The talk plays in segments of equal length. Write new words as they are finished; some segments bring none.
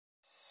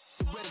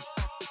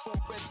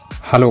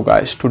Hello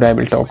guys, today I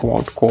will talk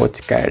about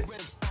Coach Cat.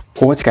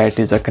 Coach Cat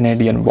is a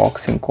Canadian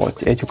boxing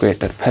coach,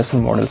 educator,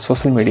 fashion model,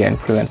 social media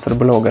influencer,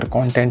 blogger,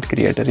 content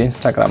creator,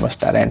 Instagram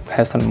star and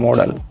fashion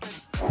model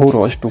who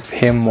rose to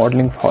fame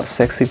modeling for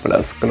Sexy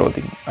Plus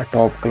Clothing, a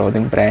top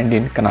clothing brand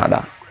in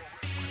Canada.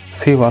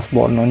 She was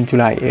born on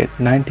July 8,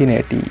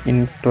 1980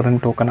 in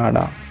Toronto,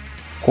 Canada.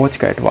 Coach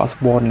Cat was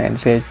born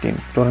and raised in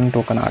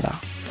Toronto, Canada.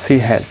 She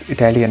has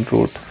Italian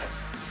roots.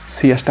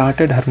 She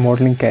started her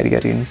modeling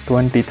career in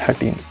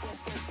 2013.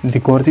 The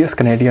gorgeous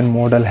Canadian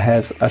model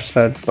has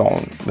ushered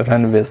down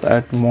runways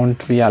at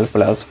Montreal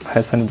Plus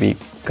Fashion Week,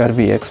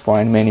 Curvy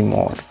Expo and many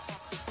more.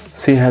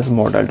 She has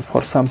modeled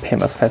for some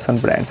famous fashion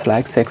brands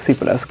like Sexy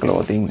Plus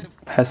Clothing,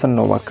 Fashion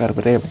Nova,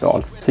 Curve, Rave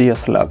Dolls,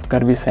 CS Love,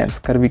 Curvy Sense,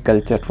 Curvy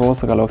Culture,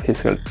 Rose Girl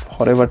Official,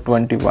 Forever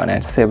 21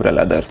 and several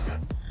others.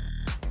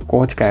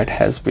 Coach Cat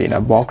has been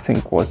a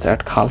boxing coach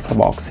at Khalsa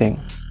Boxing.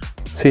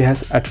 She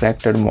has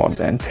attracted more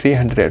than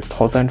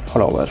 300,000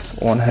 followers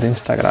on her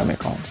Instagram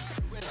account.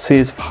 She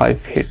is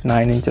 5 feet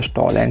 9 inches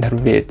tall and her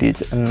weight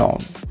is unknown.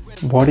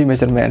 Body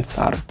measurements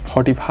are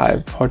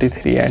 45,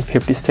 43 and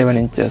 57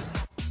 inches.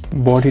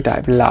 Body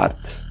type large.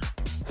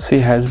 She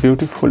has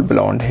beautiful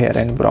blonde hair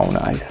and brown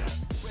eyes.